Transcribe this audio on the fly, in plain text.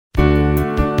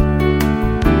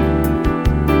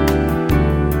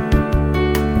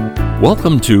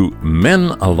Welcome to Men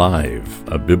Alive,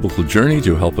 a biblical journey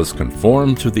to help us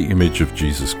conform to the image of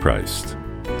Jesus Christ.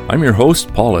 I'm your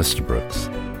host, Paul Estabrooks.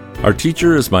 Our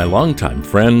teacher is my longtime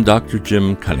friend, Dr.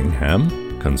 Jim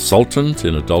Cunningham, consultant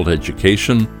in adult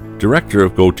education, director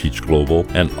of Go Teach Global,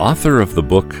 and author of the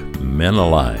book Men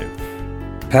Alive.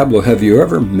 Pablo, have you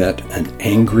ever met an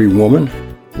angry woman?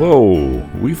 Whoa,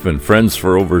 we've been friends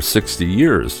for over 60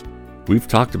 years. We've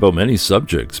talked about many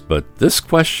subjects, but this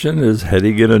question is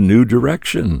heading in a new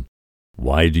direction.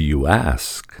 Why do you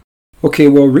ask? Okay,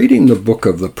 well, reading the book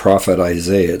of the prophet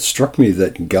Isaiah, it struck me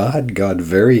that God got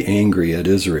very angry at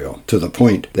Israel, to the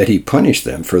point that he punished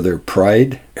them for their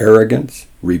pride, arrogance,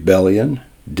 rebellion,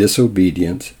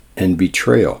 disobedience, and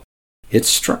betrayal. It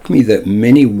struck me that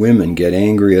many women get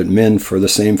angry at men for the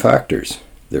same factors: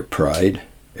 their pride,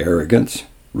 arrogance,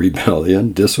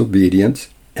 rebellion, disobedience,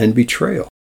 and betrayal.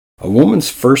 A woman's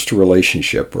first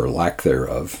relationship, or lack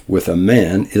thereof, with a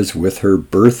man is with her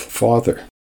birth father.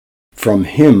 From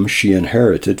him she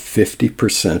inherited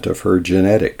 50% of her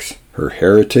genetics, her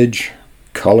heritage,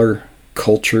 color,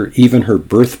 culture, even her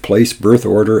birthplace, birth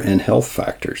order, and health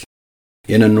factors.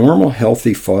 In a normal,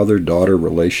 healthy father-daughter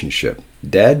relationship,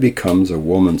 dad becomes a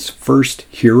woman's first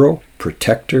hero,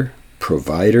 protector,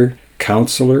 provider,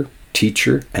 counselor,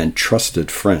 teacher, and trusted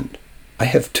friend. I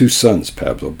have 2 sons,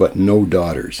 Pablo, but no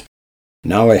daughters.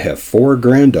 Now I have 4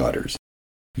 granddaughters.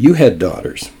 You had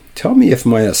daughters. Tell me if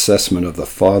my assessment of the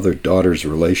father-daughter's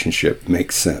relationship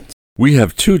makes sense. We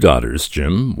have 2 daughters,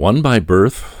 Jim, one by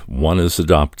birth, one is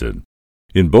adopted.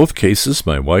 In both cases,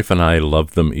 my wife and I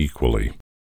love them equally.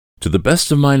 To the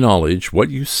best of my knowledge,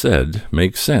 what you said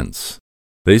makes sense.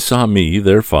 They saw me,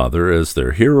 their father, as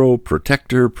their hero,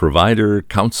 protector, provider,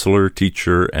 counselor,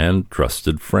 teacher, and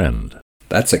trusted friend.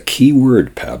 That's a key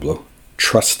word, Pablo.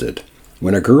 Trusted.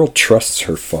 When a girl trusts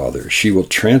her father, she will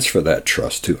transfer that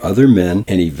trust to other men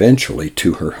and eventually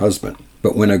to her husband.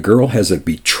 But when a girl has a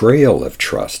betrayal of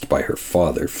trust by her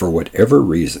father, for whatever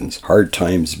reasons, hard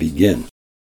times begin.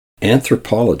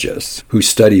 Anthropologists who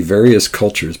study various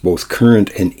cultures, both current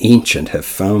and ancient, have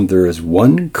found there is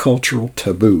one cultural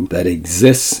taboo that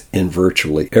exists in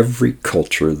virtually every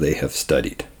culture they have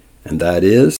studied. And that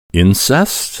is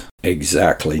incest?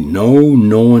 Exactly. No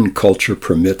known culture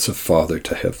permits a father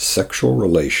to have sexual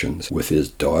relations with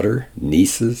his daughter,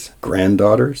 nieces,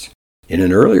 granddaughters. In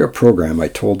an earlier program, I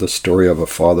told the story of a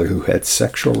father who had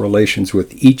sexual relations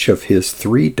with each of his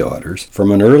 3 daughters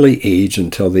from an early age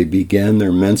until they began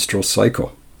their menstrual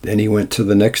cycle. Then he went to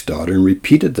the next daughter and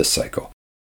repeated the cycle.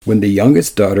 When the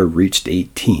youngest daughter reached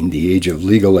 18, the age of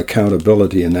legal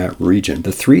accountability in that region,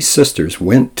 the 3 sisters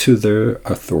went to their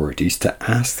authorities to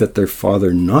ask that their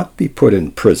father not be put in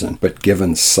prison, but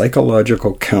given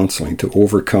psychological counseling to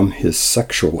overcome his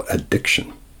sexual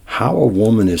addiction. How a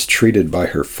woman is treated by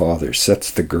her father sets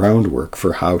the groundwork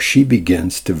for how she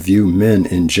begins to view men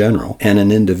in general, and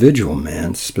an individual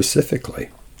man specifically.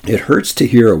 It hurts to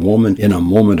hear a woman in a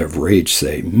moment of rage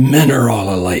say, "Men are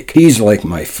all alike. He's like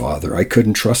my father. I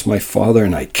couldn't trust my father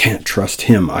and I can't trust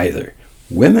him either."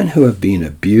 Women who have been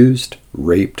abused,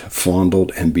 raped,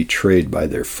 fondled, and betrayed by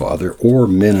their father or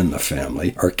men in the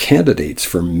family are candidates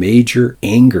for major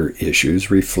anger issues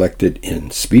reflected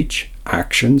in speech,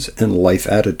 actions, and life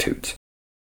attitudes.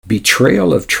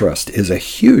 Betrayal of trust is a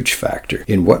huge factor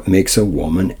in what makes a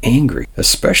woman angry,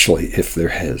 especially if there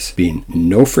has been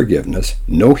no forgiveness,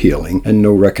 no healing, and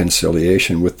no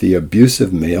reconciliation with the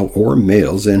abusive male or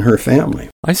males in her family.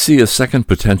 I see a second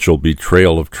potential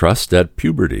betrayal of trust at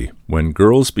puberty, when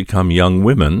girls become young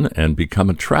women and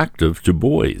become attractive to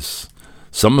boys.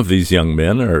 Some of these young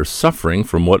men are suffering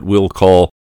from what we'll call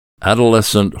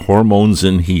adolescent hormones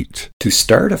in heat. To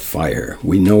start a fire,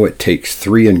 we know it takes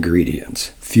 3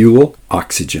 ingredients: fuel,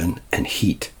 oxygen, and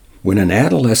heat. When an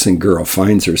adolescent girl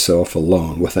finds herself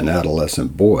alone with an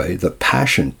adolescent boy, the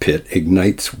passion pit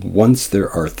ignites once there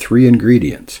are 3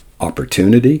 ingredients: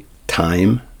 opportunity,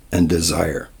 time, and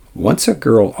desire. Once a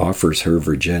girl offers her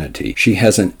virginity, she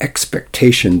has an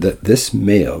expectation that this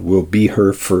male will be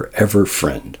her forever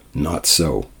friend. Not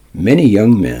so. Many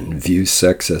young men view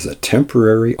sex as a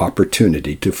temporary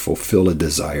opportunity to fulfill a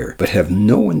desire, but have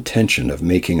no intention of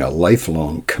making a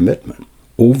lifelong commitment.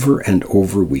 Over and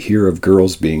over we hear of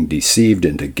girls being deceived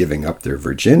into giving up their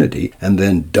virginity and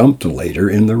then dumped later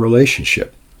in the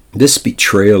relationship. This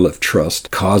betrayal of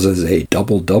trust causes a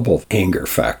double anger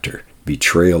factor: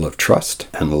 betrayal of trust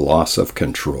and loss of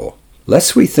control.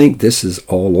 Lest we think this is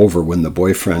all over when the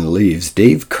boyfriend leaves,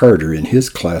 Dave Carter, in his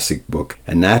classic book,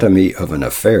 Anatomy of an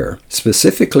Affair,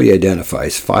 specifically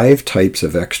identifies 5 types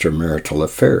of extramarital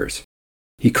affairs.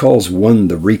 He calls one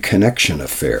the reconnection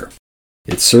affair.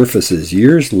 It surfaces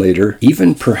years later,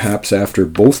 even perhaps after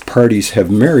both parties have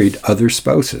married other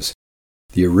spouses.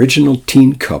 The original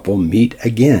teen couple meet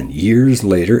again years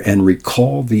later and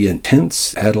recall the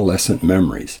intense adolescent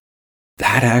memories.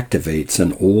 That activates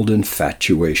an old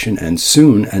infatuation, and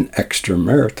soon an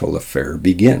extramarital affair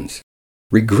begins.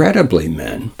 Regrettably,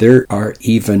 men, there are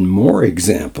even more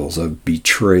examples of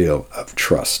betrayal of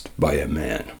trust by a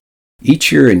man.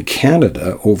 Each year in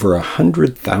Canada, over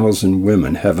 100,000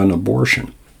 women have an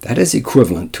abortion. That is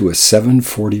equivalent to a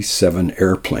 747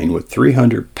 airplane with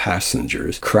 300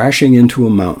 passengers crashing into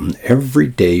a mountain every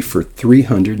day for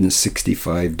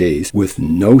 365 days with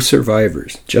no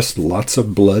survivors, just lots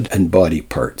of blood and body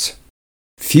parts.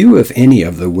 Few, if any,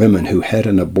 of the women who had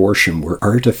an abortion were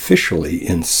artificially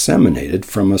inseminated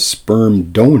from a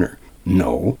sperm donor.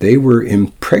 No, they were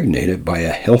impregnated by a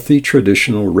healthy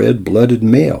traditional red-blooded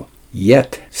male.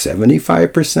 Yet,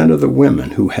 75% of the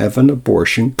women who have an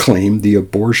abortion claim the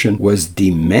abortion was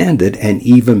demanded and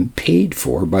even paid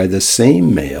for by the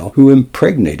same male who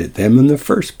impregnated them in the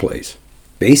first place.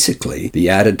 Basically, the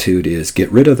attitude is, get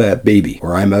rid of that baby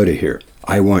or I'm out of here.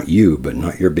 I want you, but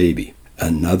not your baby.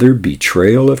 Another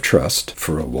betrayal of trust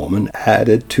for a woman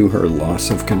added to her loss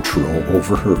of control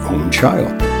over her own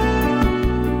child.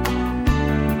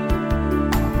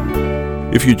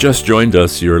 If you just joined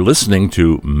us, you're listening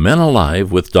to Men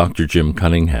Alive with Dr. Jim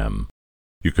Cunningham.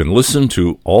 You can listen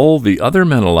to all the other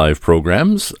Men Alive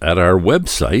programs at our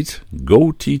website,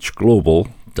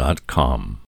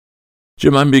 goteachglobal.com.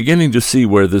 Jim, I'm beginning to see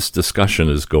where this discussion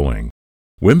is going.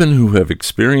 Women who have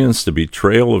experienced a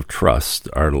betrayal of trust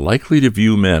are likely to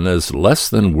view men as less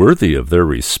than worthy of their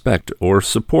respect or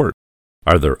support.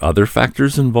 Are there other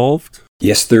factors involved?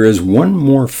 Yes, there is one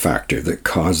more factor that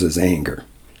causes anger.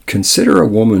 Consider a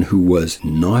woman who was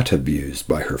not abused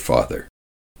by her father,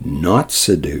 not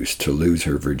seduced to lose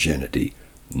her virginity,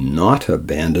 not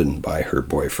abandoned by her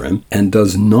boyfriend, and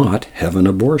does not have an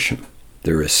abortion.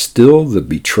 There is still the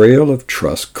betrayal of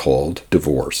trust called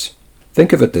divorce.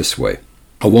 Think of it this way.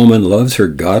 A woman loves her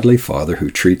godly father who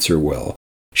treats her well.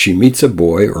 She meets a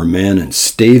boy or man and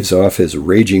staves off his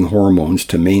raging hormones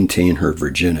to maintain her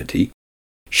virginity.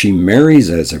 She marries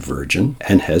as a virgin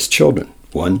and has children.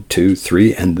 1, 2,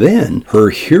 3, and then her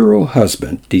hero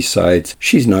husband decides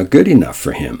she's not good enough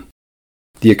for him.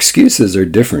 The excuses are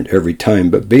different every time,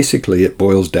 but basically it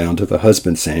boils down to the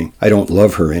husband saying, I don't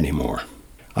love her anymore.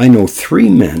 I know 3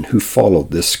 men who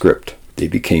followed this script. They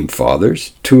became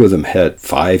fathers, 2 of them had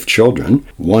 5 children,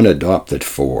 1 adopted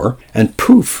 4, and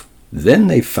poof, then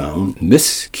they found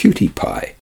Miss Cutie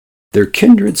Pie. Their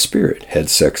kindred spirit had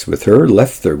sex with her,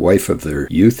 left their wife of their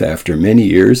youth after many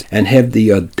years, and had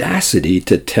the audacity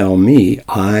to tell me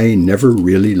I never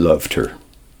really loved her.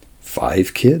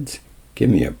 5 kids? Give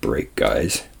me a break,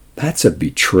 guys. That's a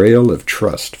betrayal of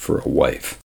trust for a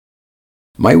wife.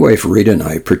 My wife Rita and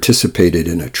I participated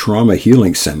in a trauma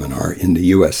healing seminar in the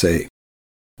USA.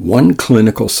 One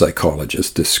clinical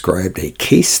psychologist described a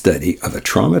case study of a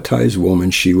traumatized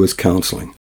woman she was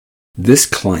counseling. This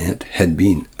client had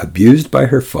been abused by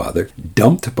her father,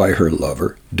 dumped by her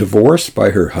lover, divorced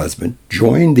by her husband,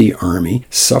 joined the army,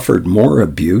 suffered more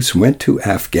abuse, went to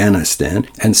Afghanistan,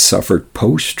 and suffered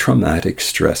post-traumatic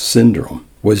stress syndrome,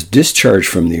 was discharged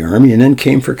from the army, and then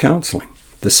came for counseling.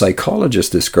 The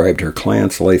psychologist described her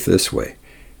client's life this way.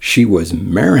 She was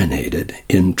marinated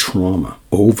in trauma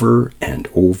over and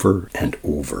over and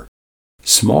over.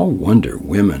 Small wonder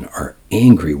women are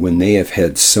angry when they have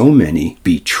had so many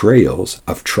betrayals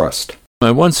of trust. I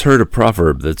once heard a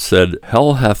proverb that said,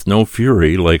 Hell hath no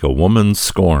fury like a woman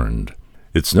scorned.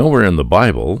 It's nowhere in the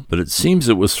Bible, but it seems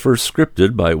it was first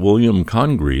scripted by William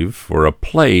Congreve for a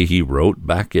play he wrote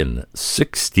back in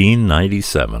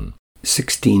 1697.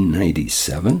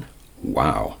 1697?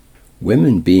 Wow.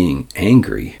 Women being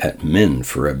angry at men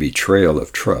for a betrayal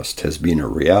of trust has been a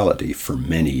reality for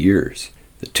many years.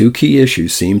 The 2 key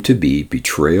issues seem to be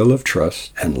betrayal of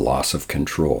trust and loss of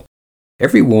control.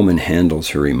 Every woman handles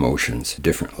her emotions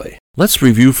differently. Let's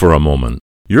review for a moment.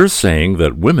 You're saying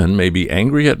that women may be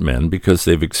angry at men because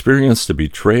they've experienced a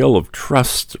betrayal of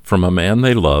trust from a man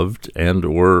they loved and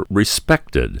or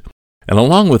respected. And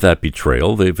along with that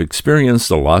betrayal, they've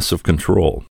experienced a loss of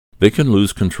control. They can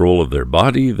lose control of their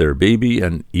body, their baby,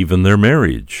 and even their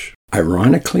marriage.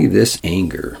 Ironically, this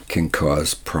anger can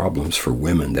cause problems for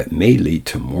women that may lead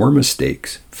to more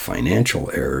mistakes,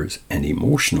 financial errors, and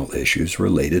emotional issues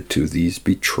related to these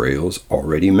betrayals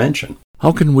already mentioned.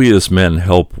 How can we as men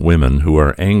help women who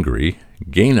are angry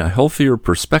gain a healthier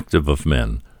perspective of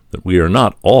men, that we are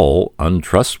not all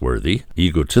untrustworthy,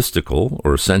 egotistical,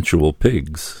 or sensual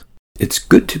pigs? It's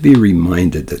good to be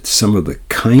reminded that some of the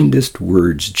kindest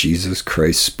words Jesus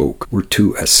Christ spoke were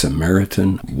to a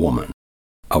Samaritan woman,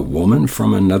 a woman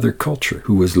from another culture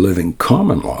who was living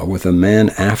common law with a man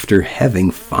after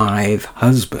having 5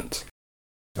 husbands,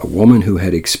 a woman who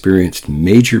had experienced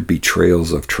major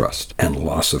betrayals of trust and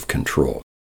loss of control.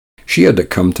 She had to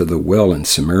come to the well in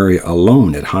Samaria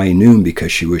alone at high noon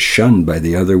because she was shunned by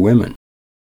the other women.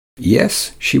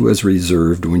 Yes, she was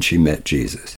reserved when she met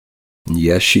Jesus.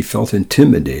 Yes, she felt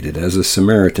intimidated as a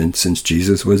Samaritan since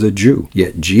Jesus was a Jew.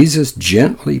 Yet Jesus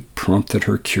gently prompted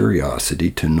her curiosity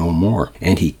to know more,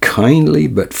 and he kindly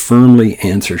but firmly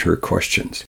answered her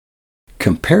questions.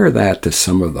 Compare that to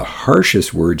some of the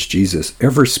harshest words Jesus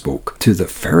ever spoke to the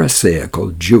Pharisaical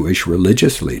Jewish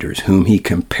religious leaders, whom he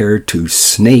compared to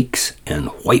snakes and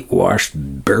whitewashed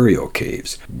burial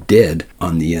caves, dead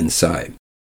on the inside.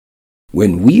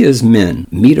 When we as men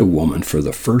meet a woman for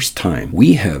the first time,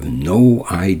 we have no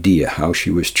idea how she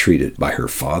was treated by her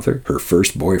father, her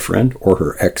first boyfriend, or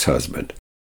her ex-husband.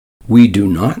 We do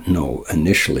not know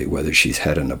initially whether she's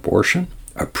had an abortion,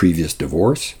 a previous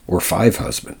divorce, or 5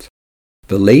 husbands.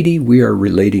 The lady we are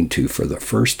relating to for the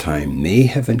first time may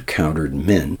have encountered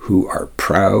men who are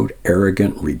proud,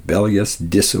 arrogant, rebellious,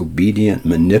 disobedient,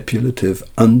 manipulative,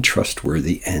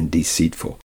 untrustworthy, and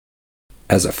deceitful.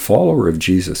 As a follower of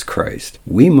Jesus Christ,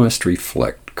 we must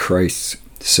reflect Christ's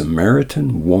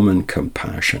Samaritan woman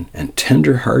compassion and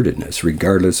tender-heartedness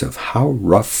regardless of how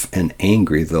rough and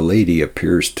angry the lady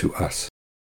appears to us.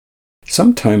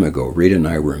 Some time ago, Rita and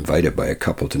I were invited by a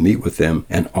couple to meet with them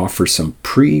and offer some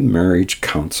pre-marriage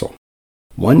counsel.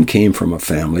 One came from a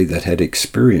family that had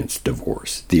experienced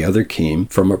divorce. The other came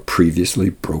from a previously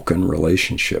broken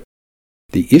relationship.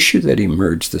 The issue that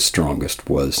emerged the strongest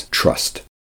was trust.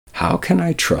 How can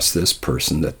I trust this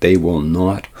person that they will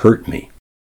not hurt me?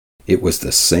 It was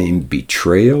the same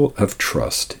betrayal of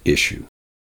trust issue.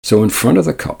 So in front of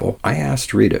the couple, I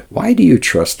asked Rita, "Why do you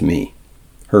trust me?"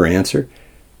 Her answer,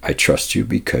 "I trust you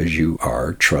because you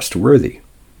are trustworthy."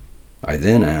 I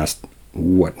then asked,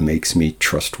 "What makes me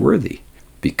trustworthy?"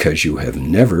 "Because you have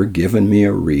never given me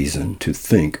a reason to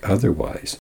think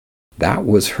otherwise." That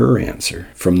was her answer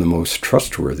from the most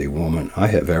trustworthy woman I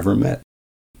have ever met.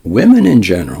 Women in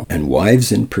general, and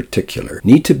wives in particular,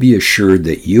 need to be assured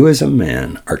that you as a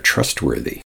man are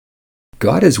trustworthy.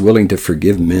 God is willing to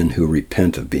forgive men who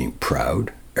repent of being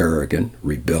proud, arrogant,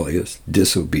 rebellious,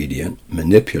 disobedient,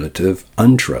 manipulative,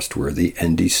 untrustworthy,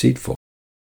 and deceitful.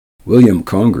 William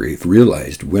Congreve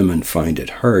realized women find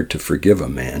it hard to forgive a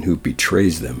man who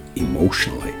betrays them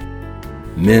emotionally.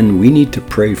 Men, we need to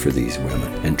pray for these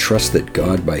women and trust that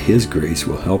God, by His grace,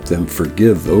 will help them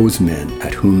forgive those men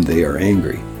at whom they are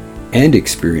angry and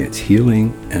experience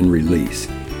healing and release.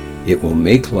 It will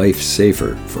make life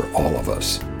safer for all of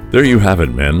us. There you have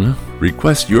it, men.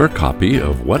 Request your copy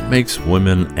of What Makes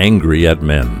Women Angry at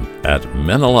Men at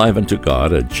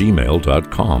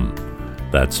menaliveuntogod@gmail.com.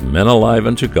 That's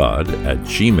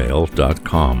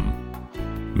menaliveuntogod@gmail.com.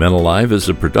 Men Alive is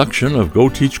a production of Go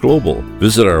Teach Global.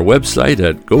 Visit our website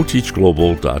at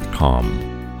goteachglobal.com.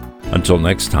 Until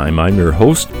next time, I'm your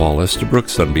host, Paul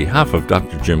Estabrooks, on behalf of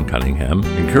Dr. Jim Cunningham,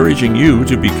 encouraging you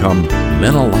to become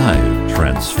men alive,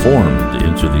 transformed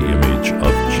into the image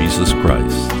of Jesus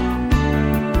Christ.